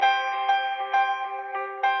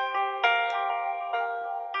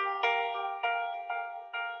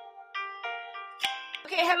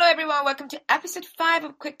Okay, hello everyone. Welcome to episode 5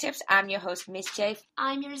 of Quick Tips. I'm your host, Miss J.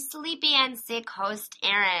 I'm your sleepy and sick host,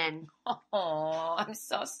 Erin. Oh, I'm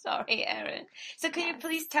so sorry, Erin. So can you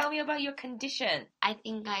please tell me about your condition? I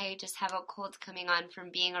think I just have a cold coming on from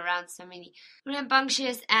being around so many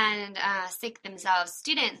rambunctious and sick themselves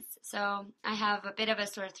students. So I have a bit of a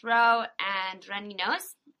sore throat and runny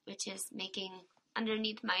nose, which is making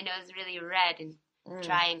underneath my nose really red and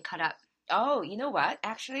dry and cut up. Oh, you know what?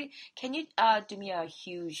 Actually, can you do me a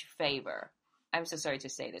huge favor? I'm so sorry to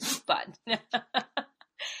say this, but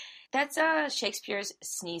that's Shakespeare's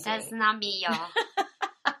sneezing. That's not me, y'all.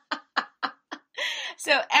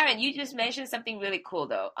 So, Erin, you just mentioned something really cool,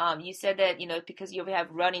 though. You said that, because you have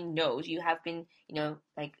running nose, you have been,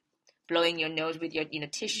 like blowing your nose with your,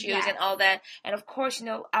 tissues and all that. And of course,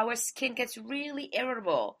 our skin gets really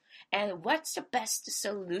irritable. And what's the best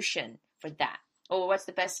solution for that? Or what's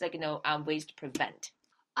the best, ways to prevent?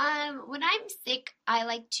 When I'm sick, I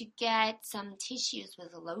like to get some tissues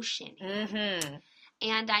with lotion. Mm-hmm.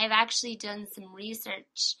 And I've actually done some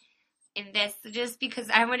research in this just because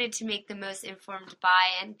I wanted to make the most informed buy.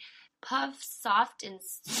 And Puff Soft and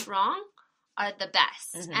Strong are the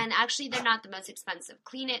best. Mm-hmm. And actually, they're not the most expensive.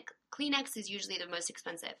 Kleenex is usually the most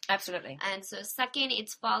expensive. Absolutely. And so second,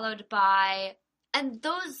 it's followed by, and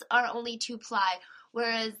those are only 2-ply,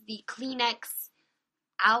 whereas the Kleenex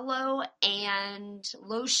aloe and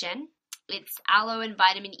lotion, it's aloe and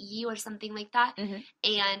vitamin E or something like that,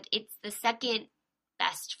 and it's the second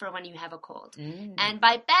best for when you have a cold. And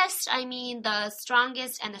by best, I mean the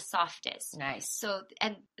strongest and the softest. Nice. So,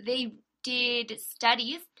 and they did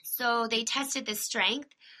studies, so they tested the strength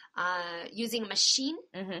using a machine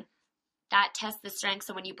that tests the strength,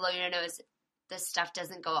 so when you blow your nose, the stuff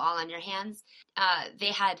doesn't go all on your hands.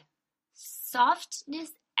 They had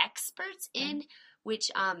softness experts in,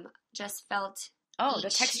 which just felt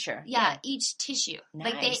the texture. Yeah, each tissue.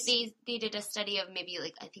 Nice. Like they did a study of maybe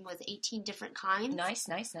I think it was 18 different kinds. Nice.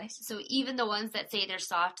 So even the ones that say they're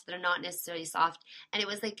soft, they're not necessarily soft. And it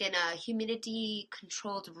was like in a humidity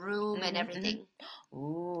controlled room and everything.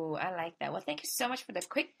 Ooh, I like that. Well, thank you so much for the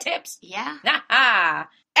quick tips. Yeah.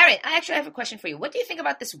 Erin, I actually have a question for you. What do you think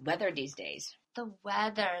about this weather these days? The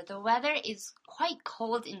weather is quite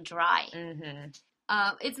cold and dry.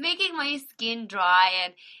 It's making my skin dry,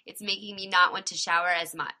 and it's making me not want to shower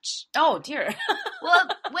as much. Oh, dear. Well,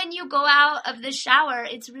 when you go out of the shower,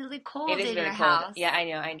 it's really cold in your house. Yeah, I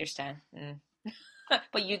know. I understand.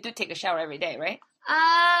 But you do take a shower every day, right?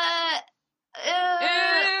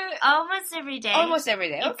 Almost every day. Almost every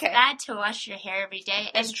day, okay. It's bad to wash your hair every day.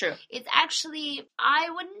 That's true. It's actually, I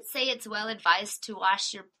wouldn't say it's well advised to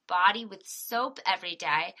wash your body with soap every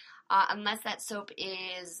day, unless that soap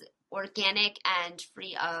is organic and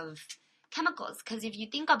free of chemicals. Because if you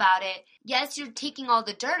think about it, yes, you're taking all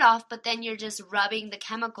the dirt off, but then you're just rubbing the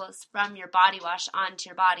chemicals from your body wash onto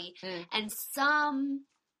your body. And some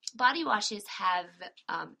body washes have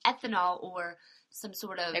ethanol or some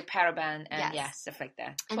sort of like paraben and stuff like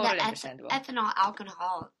that. And totally the understandable. Ethanol,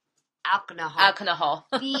 alcohol.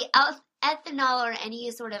 The ethanol or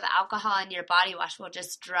any sort of alcohol in your body wash will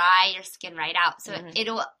just dry your skin right out. So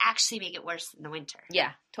it'll actually make it worse in the winter.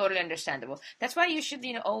 Yeah, totally understandable. That's why you should,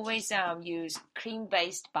 always use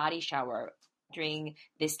cream-based body shower during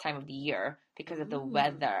this time of the year because of the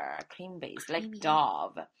weather. Cream-based, like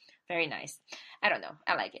Dove. Very nice. I don't know.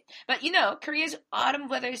 I like it. But, Korea's autumn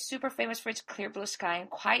weather is super famous for its clear blue sky and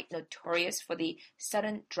quite notorious for the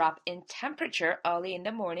sudden drop in temperature early in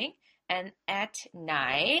the morning and at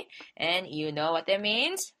night. And you know what that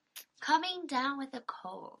means? Coming down with a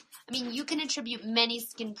cold. I mean, you can attribute many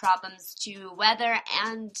skin problems to weather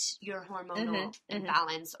and your hormonal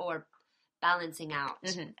imbalance or balancing out.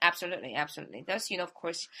 Absolutely. Thus, of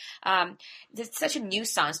course, there's such a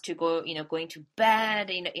nuisance to going to bed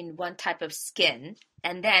in one type of skin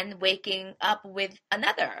and then waking up with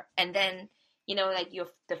another, and then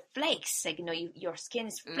the flakes, your skin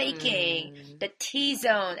is flaking, the T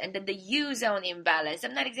zone and then the U zone imbalance.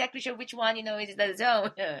 I'm not exactly sure which one, is the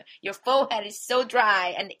zone. Your forehead is so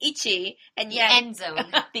dry and itchy, and yet end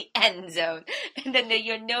zone. The end zone. And then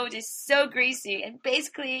your nose is so greasy, and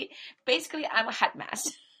basically I'm a hot mess.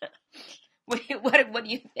 What do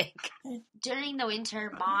you think? During the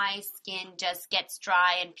winter, my skin just gets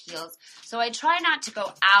dry and peels. So I try not to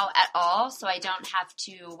go out at all so I don't have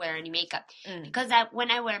to wear any makeup. Because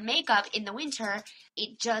when I wear makeup in the winter,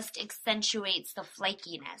 it just accentuates the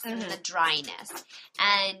flakiness and the dryness.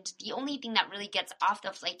 And the only thing that really gets off the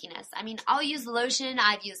flakiness, I mean, I'll use lotion,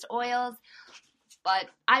 I've used oils, but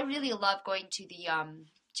I really love going to the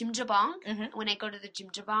jjimjilbang. When I go to the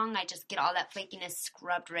jjimjilbang, I just get all that flakiness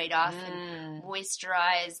scrubbed right off and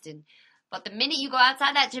moisturized, and But the minute you go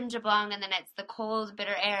outside that jjimjilbang and then it's the cold,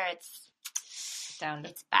 bitter air, it's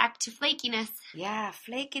back to flakiness. Yeah,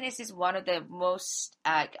 flakiness is one of the most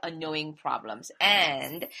annoying problems.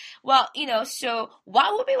 And, well, so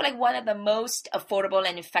what would be like one of the most affordable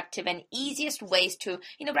and effective and easiest ways to,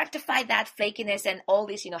 rectify that flakiness and all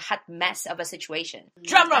this, hot mess of a situation?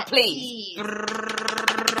 Drum roll, please.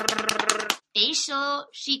 Facial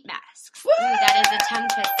sheet masks. Ooh, that is a tongue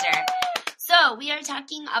twister. So we are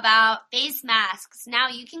talking about face masks. Now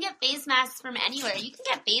you can get face masks from anywhere. You can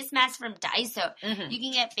get face masks from Daiso. Mm-hmm. You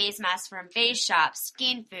can get face masks from Face Shop,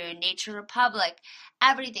 Skin Food, Nature Republic,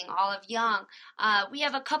 everything, Olive Young. We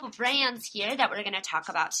have a couple brands here that we're going to talk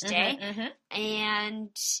about today. Mm-hmm.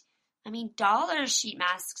 And I mean, dollar sheet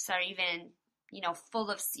masks are even, full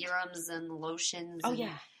of serums and lotions. Oh,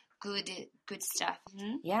 yeah. Good stuff.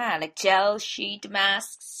 Mm-hmm. Yeah, like gel sheet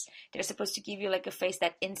masks. They're supposed to give you like a face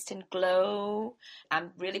that instant glow.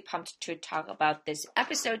 I'm really pumped to talk about this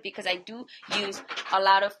episode because I do use a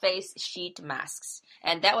lot of face sheet masks.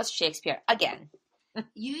 And that was Shakespeare again.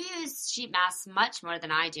 You use sheet masks much more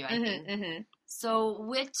than I do, I think. Mm-hmm. So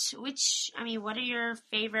what are your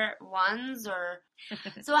favorite ones? Or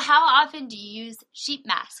so how often do you use sheet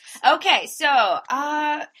masks? Okay, so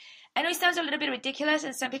I know it sounds a little bit ridiculous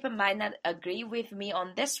and some people might not agree with me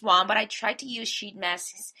on this one, but I try to use sheet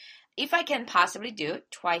masks, if I can possibly do,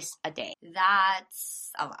 twice a day.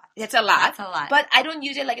 That's a lot. It's a lot. That's a lot. But I don't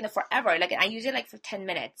use it like forever. Like I use it like for 10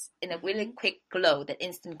 minutes in a really quick glow, that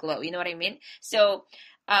instant glow. You know what I mean? So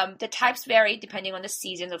the types vary depending on the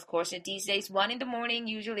season, of course. And these days, one in the morning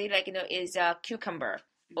usually is cucumber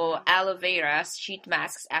or aloe vera sheet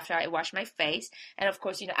masks after I wash my face. And of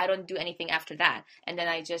course, I don't do anything after that. And then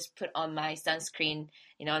I just put on my sunscreen,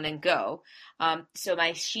 and then go. So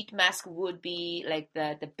my sheet mask would be like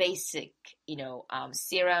the basic,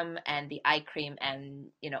 serum and the eye cream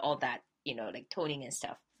and, all that, like toning and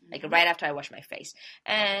stuff. Like right after I wash my face.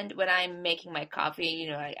 And when I'm making my coffee,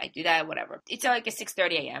 I do that, whatever. It's like at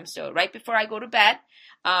 6:30 a.m. So right before I go to bed,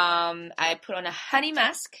 I put on a honey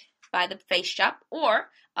mask by the Face Shop, or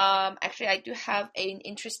actually I do have an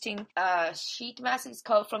interesting sheet mask. It's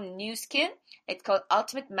called from New Skin. It's called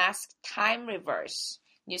Ultimate Mask Time Reverse.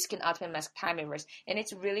 New Skin Ultimate Mask Time Reverse, and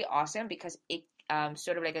it's really awesome because it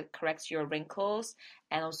sort of like it corrects your wrinkles,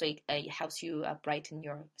 and also it helps you brighten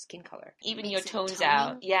your skin color, even your tones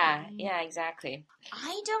out. Yeah, yeah, exactly.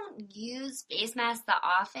 I don't use face masks that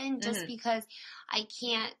often just because I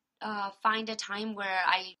can't find a time where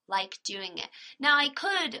I like doing it. Now, I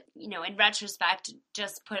could, in retrospect,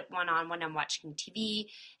 just put one on when I'm watching TV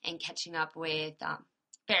and catching up with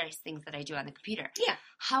various things that I do on the computer. Yeah.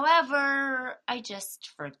 However, I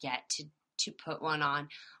just forget to put one on.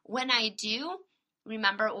 When I do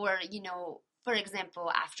remember, or, for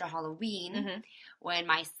example, after Halloween, when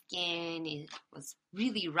my skin was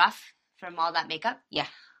really rough from all that makeup,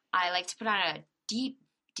 I like to put on a deep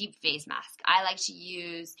face mask. I like to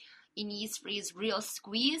use Innisfree's Real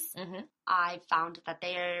Squeeze. I found that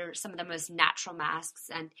they're some of the most natural masks,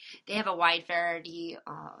 and they have a wide variety,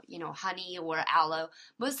 honey or aloe.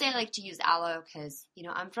 Mostly I like to use aloe because,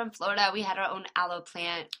 I'm from Florida. We had our own aloe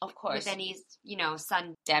plant. Of course. With any,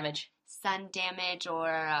 sun damage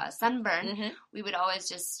or sunburn, we would always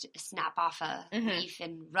just snap off a leaf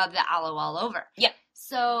and rub the aloe all over. Yeah.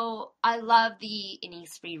 So I love the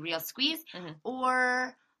Innisfree Real Squeeze,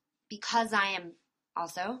 or because I am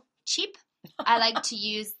also cheap, I like to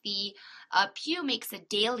use the Pew makes a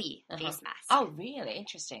daily face mask. Oh, really?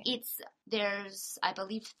 Interesting. There's, I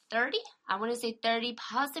believe, 30. I want to say 30,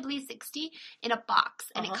 possibly 60 in a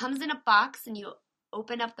box. And it comes in a box, and you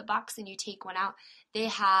open up the box and you take one out. They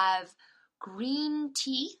have green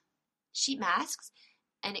tea sheet masks,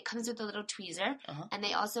 and it comes with a little tweezer. And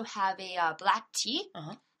they also have a black tea.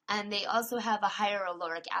 And they also have a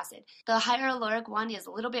hyaluronic acid. The hyaluronic one is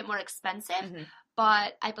a little bit more expensive,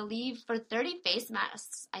 but I believe for 30 face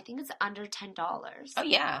masks, I think it's under $10. Oh,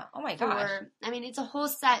 yeah. Oh, my gosh. It's a whole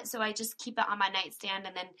set, so I just keep it on my nightstand,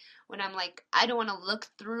 and then when I'm like, I don't want to look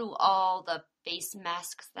through all the face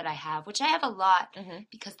masks that I have, which I have a lot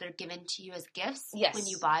because they're given to you as gifts when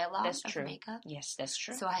you buy a lot of makeup. Yes, that's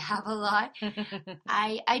true. So I have a lot.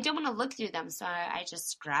 I don't want to look through them, so I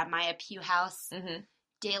just grab my Pew House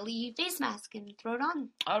daily face mask and throw it on.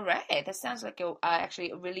 All right. That sounds like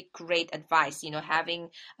actually a really great advice,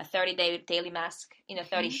 having a 30-day daily mask,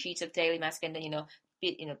 30 sheets of daily mask, and then,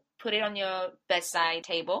 put it on your bedside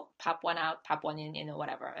table, pop one out, pop one in,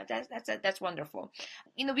 whatever. That's wonderful.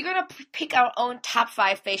 We're gonna pick our own top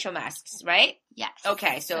 5 facial masks, right? Yes.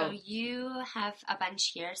 Okay, so you have a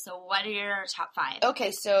bunch here. So what are your top 5?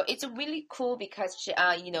 Okay, so it's really cool because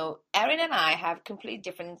Erin and I have completely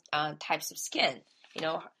different types of skin.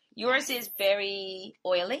 Yours is very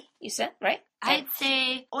oily, you said, right? I'd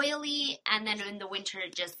say oily, and then in the winter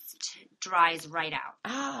it just dries right out.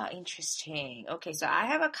 Ah, interesting. Okay, so I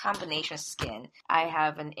have a combination skin. I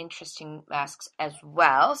have an interesting masks as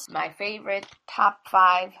well. My favorite top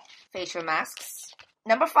 5 facial masks.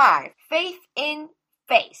 Number 5, Faith in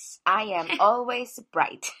Face. I am always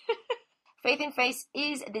bright. Faith in Face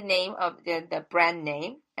is the name of the brand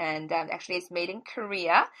name, and actually it's made in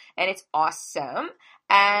Korea, and it's awesome.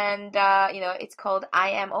 And it's called I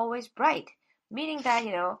Am Always Bright, meaning that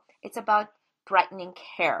it's about brightening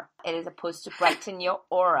hair. It is supposed to brighten your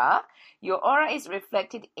aura. Your aura is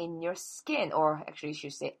reflected in your skin, or actually you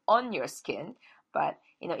should say on your skin, but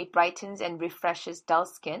it brightens and refreshes dull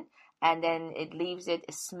skin, and then it leaves it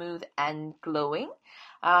smooth and glowing.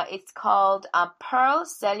 It's called Pearl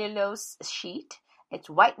Cellulose Sheet. It's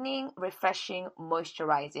whitening, refreshing,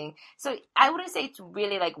 moisturizing. So I wouldn't say it's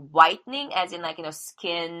really like whitening as in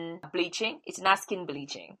skin bleaching. It's not skin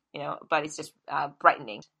bleaching, but it's just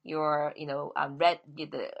brightening your, red,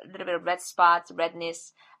 the little bit of red spots,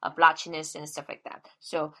 redness, blotchiness, and stuff like that.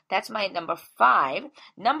 So that's my number 5.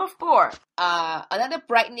 Number 4, another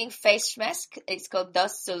brightening face mask. It's called The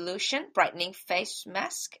Solution Brightening Face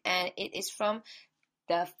Mask, and it is from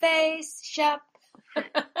The Face Shop.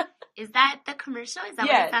 Is that the commercial? Is that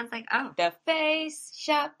what it sounds like? Oh. The Face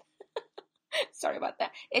Shop. Sorry about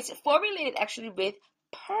that. It's formulated actually with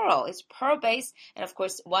pearl. It's pearl based, and of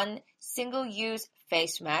course one single use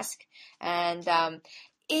face mask, and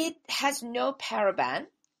it has no paraben,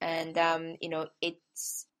 and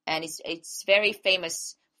it's very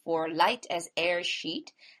famous for light as air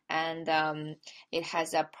sheet, and it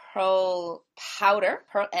has a pearl powder,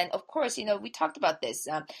 and of course we talked about this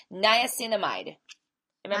niacinamide.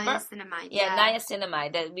 Remember? Niacinamide. Yeah,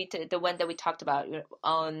 niacinamide. The one that we talked about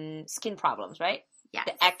on skin problems, right? Yes.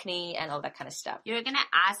 The acne and all that kind of stuff. You're gonna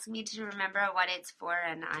ask me to remember what it's for,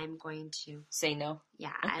 and I'm going to say no.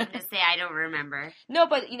 Yeah, I'm gonna say I don't remember. No,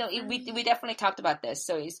 but we definitely talked about this,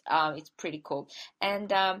 so it's pretty cool.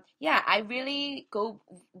 And I really go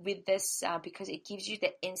with this because it gives you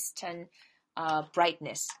the instant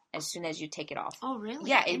brightness as soon as you take it off. Oh, really?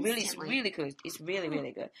 Yeah, it really is really good. It's really,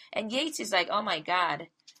 really good. And Yates is like, oh my God,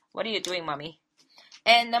 what are you doing, mommy?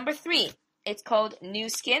 And number 3, it's called New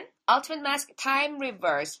Skin Ultimate Mask Time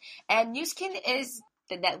Reverse. And New Skin is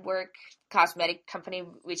the network cosmetic company,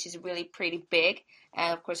 which is really pretty big.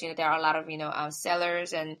 And of course, there are a lot of,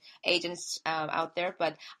 sellers and agents out there.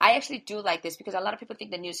 But I actually do like this because a lot of people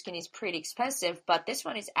think the New Skin is pretty expensive, but this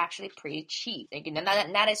one is actually pretty cheap. Like,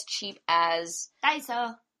 not as cheap as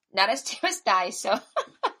Daiso. Not as cheap as Daiso.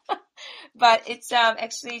 But it's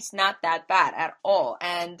actually it's not that bad at all.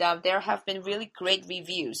 And there have been really great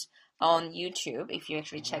reviews on YouTube if you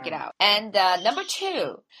actually check it out. And number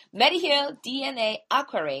 2, Mediheal DNA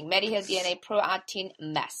Aquaring Mediheal DNA Pro Actin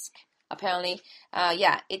Mask. Apparently,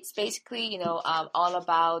 it's basically, all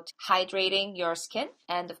about hydrating your skin.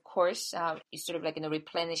 And of course, it sort of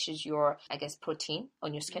replenishes your, I guess, protein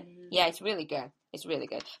on your skin. Mm-hmm. Yeah, it's really good. It's really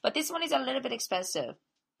good. But this one is a little bit expensive.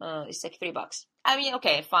 It's like $3. I mean,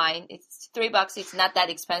 okay, fine. It's $3. It's not that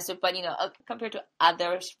expensive, but, compared to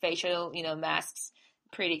other facial, masks,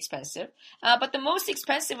 pretty expensive. But the most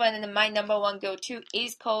expensive one and my number 1 go-to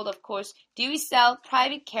is called, of course, Dewy Cell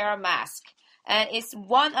Private Care Mask. And it's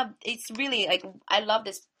really I love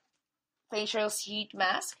this facial sheet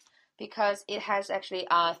mask because it has actually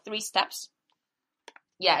 3 steps.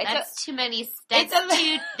 Yeah, that's too many steps.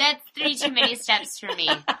 That's 3 too many steps for me.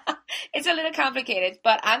 It's a little complicated,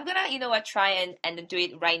 but I'm gonna try and do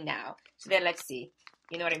it right now. So then let's see.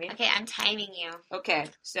 You know what I mean? Okay, I'm timing you. Okay,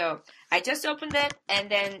 so I just opened it,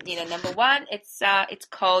 and then number 1, it's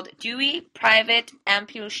called Dewy Private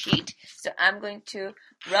Ampule Sheet. So I'm going to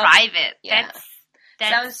rub. Private. Yeah,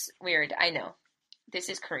 that sounds weird. I know. This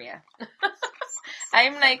is Korea.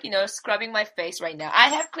 I'm scrubbing my face right now. I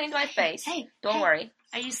have cleaned my face. Hey, don't worry.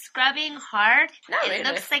 Are you scrubbing hard? Not really. It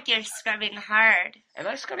looks like you're scrubbing hard. Am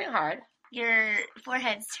I scrubbing hard? Your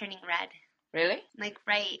forehead's turning red. Really? Like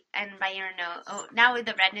right and by your nose. Oh, now with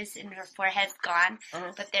the redness in your forehead's gone,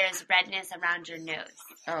 but there's redness around your nose.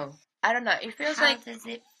 Oh, I don't know. It feels How does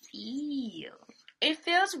it feel? It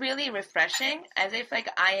feels really refreshing, as if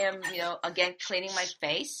I am, again cleaning my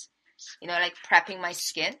face, prepping my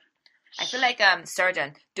skin. I feel like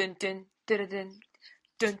surgeon. Dun dun dun dun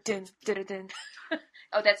dun dun dun dun.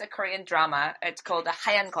 Oh, that's a Korean drama. It's called the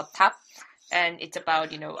Hayan Gotap. And it's about,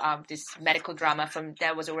 this medical drama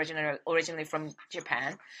that was originally from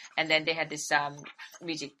Japan. And then they had this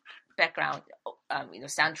music background,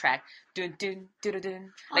 soundtrack. Dun, dun, dun, dun,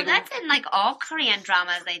 dun. Well, that's in like all Korean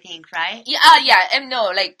dramas, I think, right? Yeah, and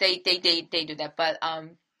no, like they do that, but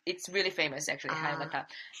it's really famous actually, Hayanata.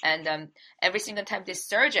 And every single time this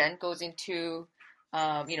surgeon goes into,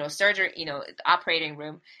 surgery, the operating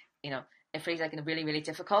room, it feels like really, really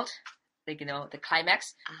difficult. Like, the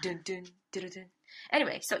climax. Dun, dun, dun, dun.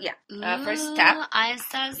 Anyway, so yeah, first step. I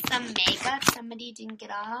saw some makeup somebody didn't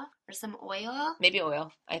get off, or some oil. Maybe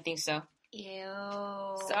oil. I think so.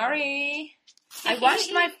 Ew. Sorry. I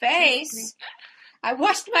washed my face. I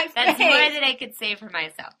washed my face. That's more than I could say for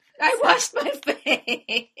myself. I washed my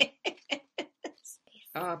face.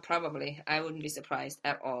 Oh, probably. I wouldn't be surprised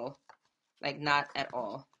at all. Like, not at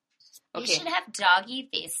all. Okay. You should have doggy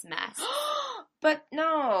face masks. But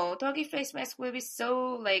no, doggy face mask will be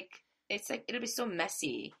so, like, it'll be so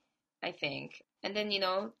messy, I think. And then,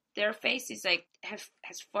 their face is, like, has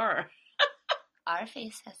fur. Our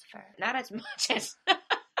face has fur. Not as much as...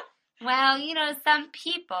 Well, some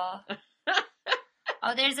people.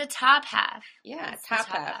 Oh, there's a top half. Yeah, top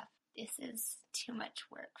half. This is too much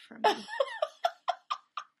work for me.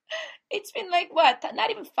 It's been, like, what? Not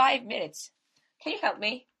even 5 minutes. Can you help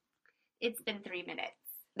me? It's been 3 minutes.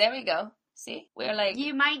 There we go. See? We're like...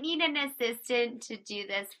 You might need an assistant to do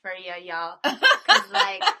this for you, y'all. Because,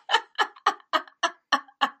 like...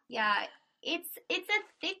 Yeah, it's a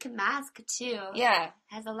thick mask, too. Yeah. It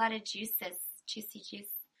has a lot of juicy juice.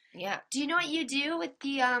 Yeah. Do you know what you do with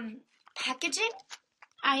the packaging?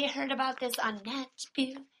 I heard about this on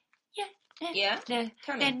NatView. Yeah?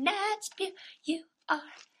 Tell me. The NatView, you are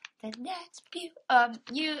the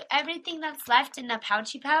NatView. Everything that's left in the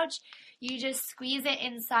pouch, you just squeeze it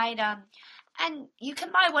inside, and you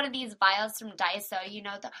can buy one of these vials from Daiso,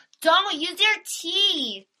 don't use your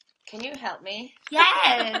teeth. Can you help me?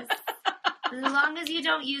 Yes. As long as you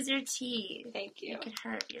don't use your teeth. Thank you. You can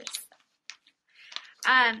hurt yourself.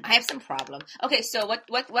 I have some problem. Okay, so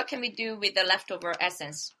what can we do with the leftover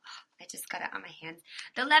essence? I just got it on my hands.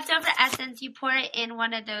 The leftover essence, you pour it in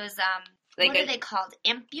one of those, what are they called?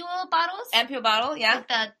 Ampule bottles? Ampule bottle, yeah. Like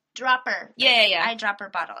the dropper. Yeah.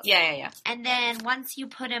 Eyedropper bottles. Yeah. And then once you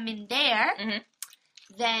put them in there,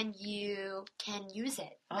 then you can use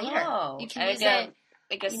it later. Oh. You can use it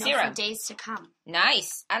like a serum. For days to come.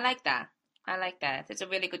 Nice. I like that. That's a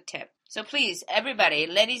really good tip. So please, everybody,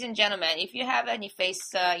 ladies and gentlemen, if you have any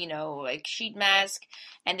face, like sheet mask,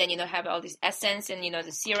 and then, have all this essence and,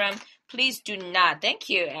 the serum, please do not. Thank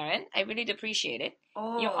you, Erin. I really do appreciate it.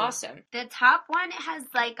 Oh, you're awesome. The top one has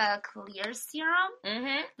like a clear serum.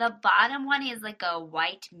 Mm-hmm. The bottom one is like a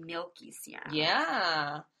white milky serum.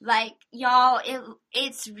 Yeah. Like, y'all,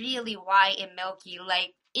 it's really white and milky.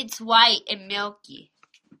 Like, it's white and milky.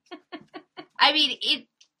 I mean,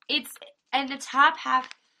 it's... And the top half,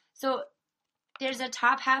 so there's a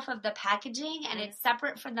top half of the packaging, and it's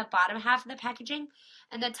separate from the bottom half of the packaging.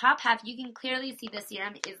 And the top half, you can clearly see the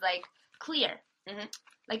serum is like clear,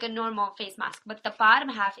 like a normal face mask. But the bottom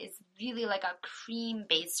half is really like a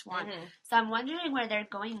cream-based one. So I'm wondering where they're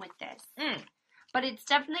going with this. But it's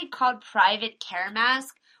definitely called Private Care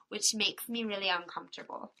Mask, which makes me really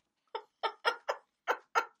uncomfortable.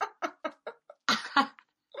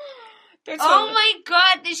 Oh my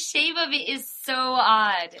god, the shape of it is so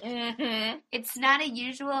odd. It's not a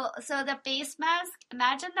usual... So the face mask,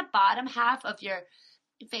 imagine the bottom half of your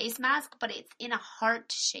face mask, but it's in a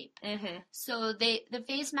heart shape. So the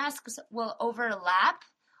face masks will overlap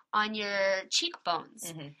on your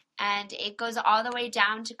cheekbones. And it goes all the way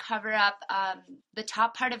down to cover up the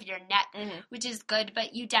top part of your neck, which is good.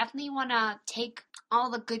 But you definitely want to take all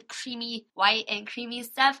the good creamy white and creamy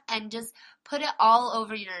stuff and just put it all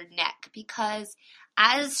over your neck. Because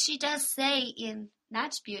as she does say in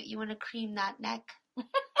NatView, you want to cream that neck.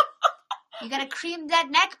 You got to cream that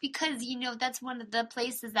neck because, that's one of the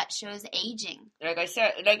places that shows aging. Like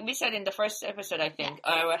we said in the first episode, I think,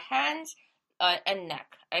 our hands and neck,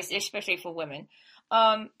 especially for women.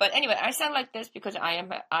 But anyway, I sound like this because I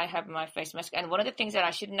have my face mask, and one of the things that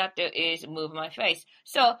I should not do is move my face.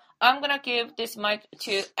 So I'm gonna give this mic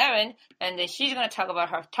to Erin, and then she's gonna talk about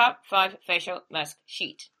her top 5 facial mask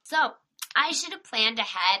sheet. So I should have planned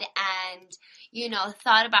ahead and,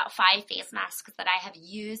 thought about 5 face masks that I have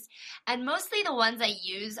used, and mostly the ones I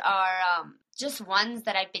use are just ones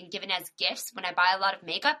that I've been given as gifts when I buy a lot of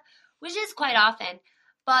makeup, which is quite often.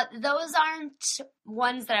 But those aren't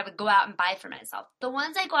ones that I would go out and buy for myself. The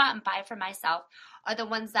ones I go out and buy for myself are the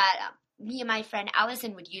ones that me and my friend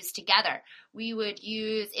Allison would use together. We would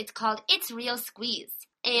use, it's called It's Real Squeeze.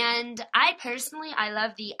 And I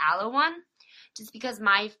love the aloe one, just because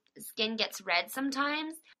my skin gets red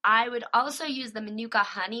sometimes. I would also use the Manuka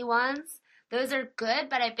honey ones. Those are good,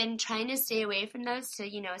 but I've been trying to stay away from those to,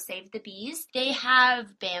 save the bees. They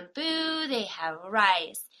have bamboo, they have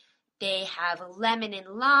rice, they have lemon and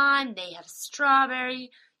lime, they have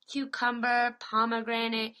strawberry, cucumber,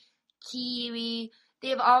 pomegranate, kiwi. They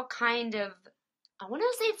have all kind of, I want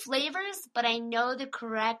to say flavors, but I know the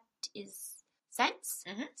correct is scents.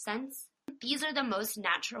 Mm-hmm. Scents. These are the most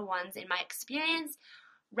natural ones in my experience,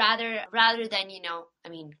 rather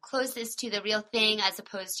than, closest to the real thing, as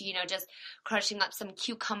opposed to, just crushing up some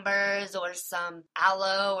cucumbers or some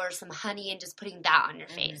aloe or some honey and just putting that on your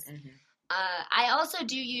face. Mm-hmm. I also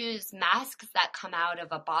do use masks that come out of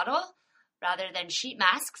a bottle rather than sheet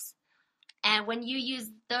masks. And when you use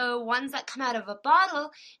the ones that come out of a bottle,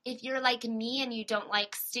 if you're like me and you don't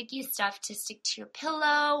like sticky stuff to stick to your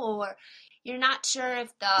pillow, or you're not sure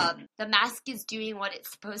if the mask is doing what it's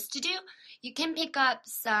supposed to do, you can pick up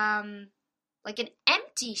some, like an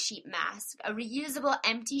empty sheet mask, a reusable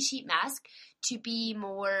empty sheet mask to be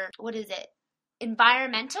more,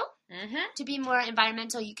 environmental. Mm-hmm. To be more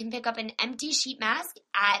environmental, you can pick up an empty sheet mask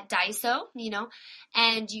at Daiso,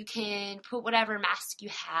 and you can put whatever mask you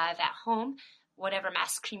have at home, whatever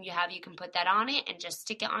mask cream you have, you can put that on it and just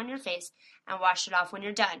stick it on your face and wash it off when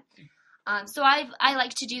you're done. So I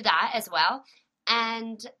like to do that as well.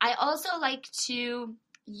 And I also like to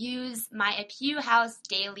use my Ep.5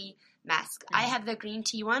 daily mask. I have the green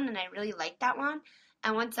tea one, and I really like that one.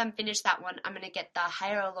 And once I'm finished that one, I'm going to get the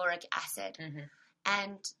hyaluronic acid. Mm-hmm.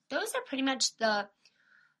 And those are pretty much the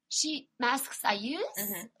sheet masks I use.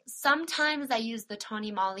 Mm-hmm. Sometimes I use the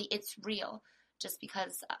Tony Moly It's Real, just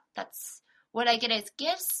because that's what I get as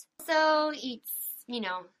gifts. So it's,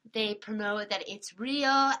 they promote that it's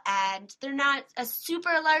real, and they're not a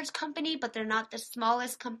super large company, but they're not the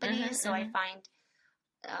smallest company. So I find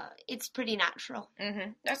it's pretty natural.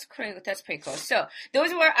 Mm-hmm. That's pretty cool. So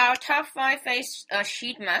those were our top 5 face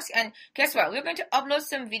sheet masks. And guess what? We're going to upload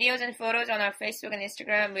some videos and photos on our Facebook and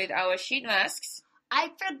Instagram with our sheet masks. I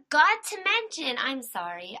forgot to mention. I'm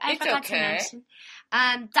sorry. I It's forgot okay. to mention.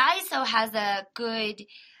 Daiso has a good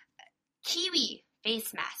kiwi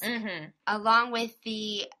face mask, along with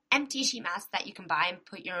the empty sheet mask that you can buy and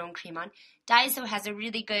put your own cream on. Daiso has a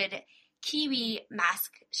really good kiwi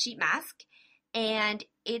sheet mask, and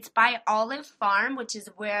it's by Olive Farm, which is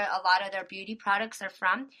where a lot of their beauty products are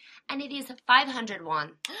from, and it is 500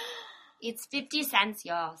 won. It's 50 cents,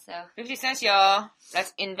 y'all. So 50 cents, y'all.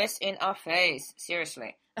 Let's invest in our face.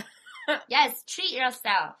 Seriously. Yes, treat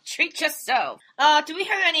yourself. Treat yourself. Do we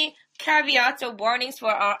have any caveats or warnings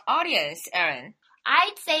for our audience, Erin?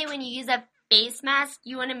 I'd say when you use a face mask,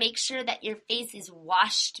 you want to make sure that your face is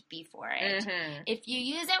washed before it. Mm-hmm. If you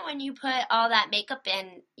use it when you put all that makeup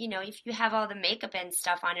in, if you have all the makeup and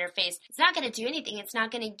stuff on your face, it's not going to do anything. It's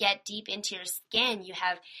not going to get deep into your skin.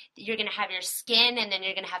 You're going to have your skin, and then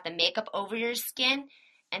you're going to have the makeup over your skin,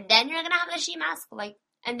 and then you're going to have the sheet mask,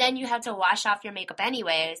 and then you have to wash off your makeup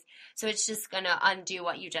anyways, so it's just going to undo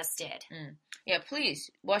what you just did. Yeah,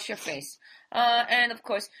 please wash your face. And of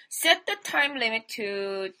course, set the time limit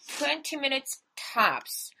to 20 minutes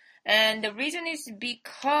tops. And the reason is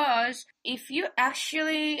because if you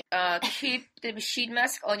actually keep the sheet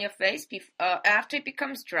mask on your face after it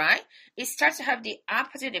becomes dry, it starts to have the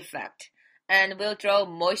opposite effect and will draw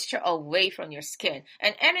moisture away from your skin.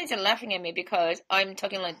 And Erin's laughing at me because I'm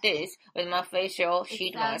talking like this with my facial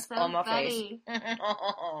sheet mask so on my funny. face.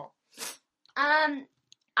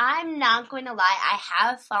 I'm not going to lie. I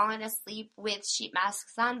have fallen asleep with sheet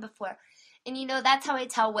masks on before. And that's how I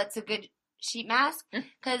tell what's a good sheet mask.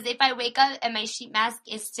 Because if I wake up and my sheet mask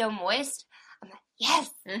is still moist, I'm like, yes.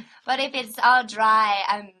 But if it's all dry,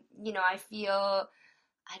 I feel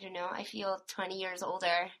 20 years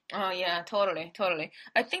older. Oh, yeah, totally.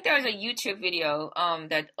 I think there was a YouTube video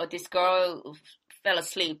that this girl fell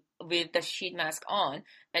asleep with the sheet mask on,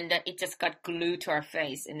 and then it just got glued to her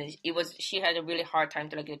face, and she had a really hard time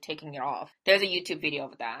to taking it off. There's a YouTube video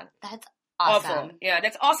of that. That's awesome. Awful. Yeah,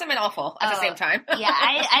 that's awesome and awful at the same time. Yeah,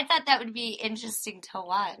 I thought that would be interesting to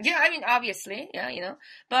watch. Yeah, I mean, obviously, yeah,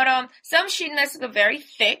 but some sheet masks are very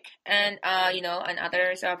thick, and and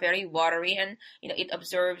others are very watery, and it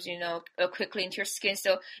absorbs quickly into your skin.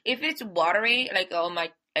 So if it's watery, like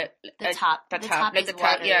the top is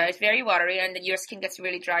watery. Yeah, it's very watery, and your skin gets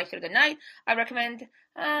really dry through the night. I recommend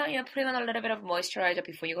putting on a little bit of moisturizer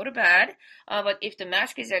before you go to bed. But if the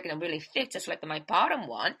mask is really thick, just like my bottom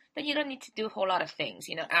one, then you don't need to do a whole lot of things.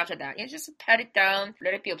 After that, you just pat it down,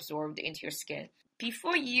 let it be absorbed into your skin.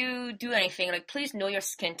 before you do anything, like please know your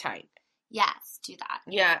skin type. Yes, do that.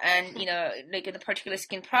 Yeah, and like the particular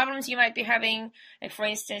skin problems you might be having. Like for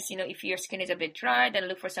instance, if your skin is a bit dry, then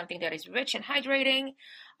look for something that is rich and hydrating.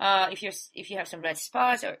 If you have some red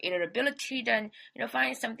spots or irritability, then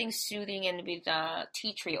find something soothing and with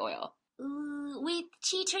tea tree oil. With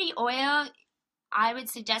tea tree oil, I would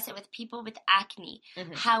suggest it with people with acne.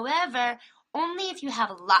 Mm-hmm. However, only if you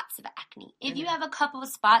have lots of acne. If you have a couple of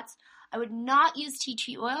spots, I would not use tea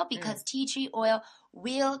tree oil because tea tree oil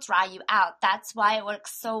will dry you out. That's why it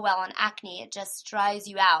works so well on acne. It just dries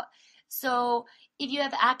you out. So if you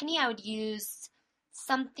have acne, I would use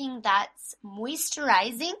something that's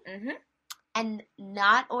moisturizing and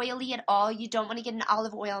not oily at all. You don't want to get an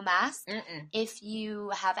olive oil mask. If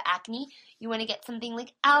you have acne, you want to get something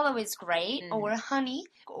like aloe is great, or honey,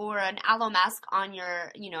 or an aloe mask on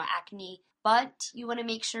your, acne. But you want to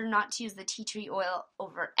make sure not to use the tea tree oil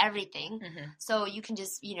over everything. So you can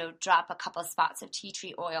just, drop a couple of spots of tea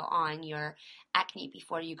tree oil on your acne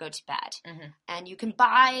before you go to bed. And you can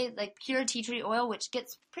buy like pure tea tree oil, which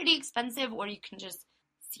gets pretty expensive, or you can just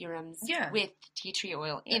serums with tea tree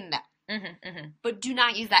oil in them. But do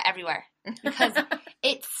not use that everywhere because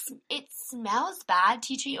it smells bad.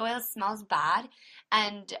 Tea tree oil smells bad,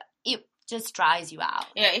 and it just dries you out.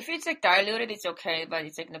 Yeah, if it's like diluted, it's okay, but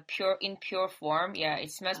it's like in pure form, yeah,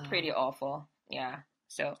 it smells pretty awful. Yeah,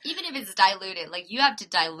 so even if it's diluted, like you have to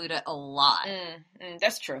dilute it a lot.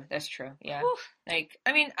 That's true. Yeah, like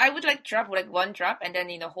I mean, I would like drop like one drop and then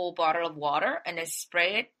in a whole bottle of water and then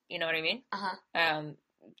spray it. You know what I mean?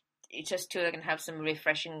 It's just to like have some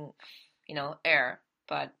refreshing, air.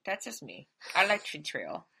 But that's just me. I like tea tree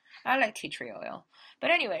oil. But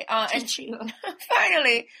anyway, and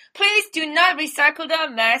finally, please do not recycle the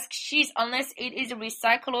mask sheets unless it is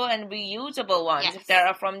recyclable and reusable ones that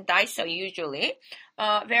are from Daiso usually.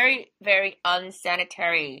 Very, very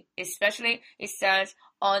unsanitary. Especially it says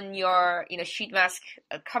on your, sheet mask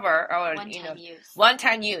cover or,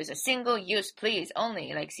 one-time use, a single use, please,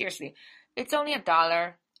 only. Like seriously, it's only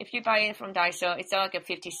 $1. If you buy it from Daiso, it's like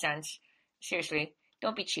 50 cents. Seriously,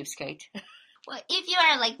 don't be cheapskate. Well, if you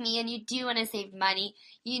are like me and you do want to save money,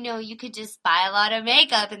 you could just buy a lot of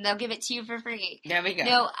makeup and they'll give it to you for free. There we go.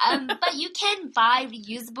 No, but you can buy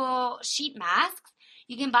reusable sheet masks.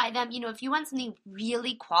 You can buy them, if you want something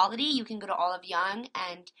really quality, you can go to Olive Young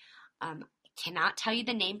and I cannot tell you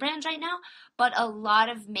the name brands right now, but a lot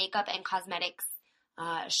of makeup and cosmetics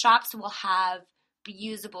shops will have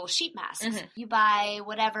reusable sheet masks. You buy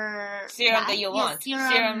whatever serum that you want.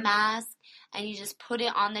 Serum mask, and you just put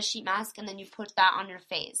it on the sheet mask, and then you put that on your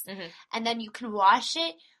face. And then you can wash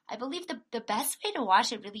it. I believe the best way to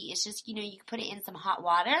wash it really is just, you can put it in some hot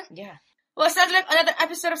water. Yeah. Well, it sounds like another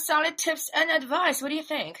episode of Solid Tips and Advice. What do you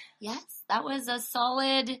think? Yes, that was a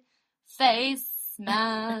solid face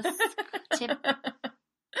mask tip.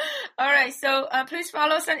 All right, so please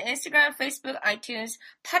follow us on Instagram, Facebook, iTunes,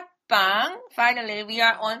 Patbang. Finally, we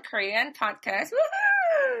are on Korean podcast.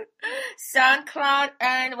 Woohoo! SoundCloud,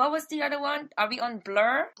 and what was the other one? Are we on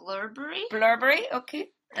Blurberry,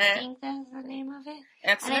 okay. I think that's the name of it.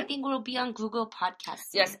 Excellent. And I think we'll be on Google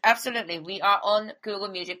Podcasts. Yes, absolutely. We are on Google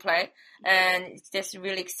Music Play, and it's just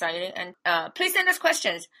really exciting. And please send us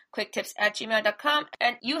questions, quicktips@gmail.com,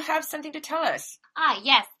 and you have something to tell us.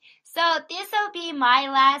 Yes. So this will be my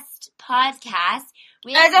last podcast.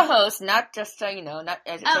 As a host, not just, not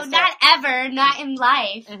as a not ever, not in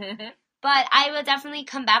life. But I will definitely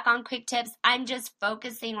come back on Quick Tips. I'm just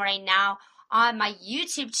focusing right now on my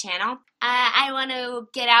YouTube channel. I want to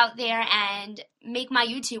get out there and make my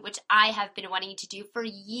YouTube, which I have been wanting to do for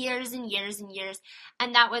years and years and years.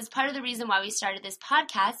 And that was part of the reason why we started this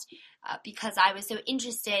podcast, because I was so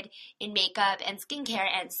interested in makeup and skincare,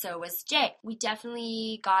 and so was Jay. We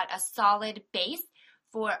definitely got a solid base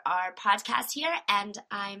for our podcast here, and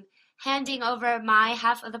I'm handing over my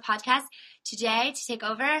half of the podcast today to take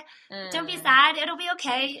over. Don't be sad. It'll be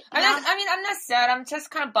okay. I'm not sad. I'm just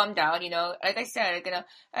kind of bummed out, Like I said,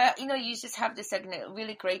 you just have this,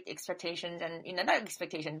 really great expectations and, not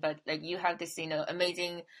expectation, but, you have this,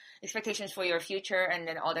 amazing expectations for your future and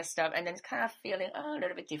then all that stuff. And then it's kind of feeling a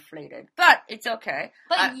little bit deflated. But it's okay.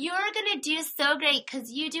 But you're going to do so great because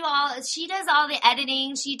she does all the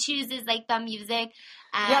editing. She chooses, the music.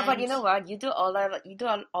 Yeah, but you know what? You do all that,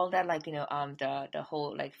 the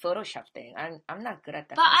whole, Photoshop thing. I'm not good at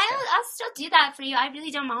that. But I'll still do that for you. I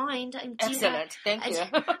really don't mind. Excellent. Thank you.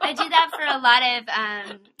 I do that for a lot of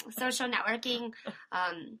social networking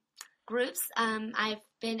groups.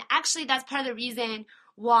 That's part of the reason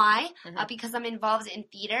why, because I'm involved in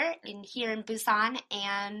theater here in Busan,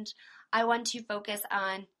 and I want to focus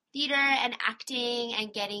on theater and acting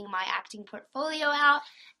and getting my acting portfolio out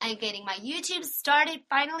and getting my YouTube started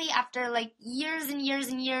finally after like years and years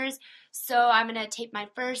and years. So I'm going to tape my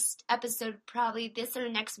first episode probably this or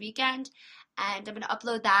next weekend, and I'm going to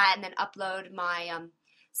upload that and then upload my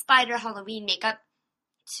spider Halloween makeup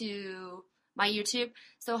to my YouTube.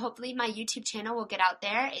 So hopefully my YouTube channel will get out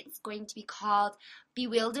there. It's going to be called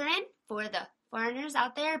Bewildering for the foreigners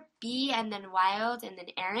out there. B and then wild and then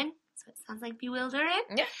Erin. So it sounds like bewildering.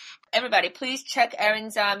 Yeah. Everybody, please check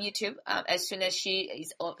Erin's YouTube as soon as she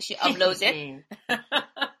uploads it,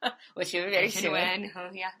 which will be very soon.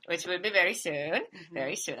 Yeah. Which will be very soon. Mm-hmm.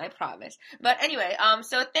 Very soon, I promise. But anyway,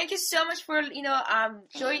 so thank you so much for Thank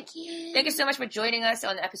you so much for joining us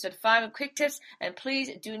on episode 5 of Quick Tips. And please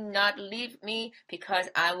do not leave me because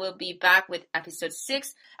I will be back with episode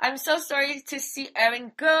 6. I'm so sorry to see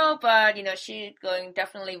Erin go, but she's going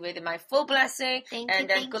definitely with my full blessing. Thank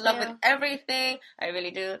you. Good luck with everything. I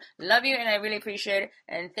really do love you and I really appreciate it.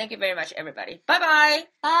 And thank you very much, everybody. Bye-bye.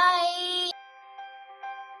 Bye.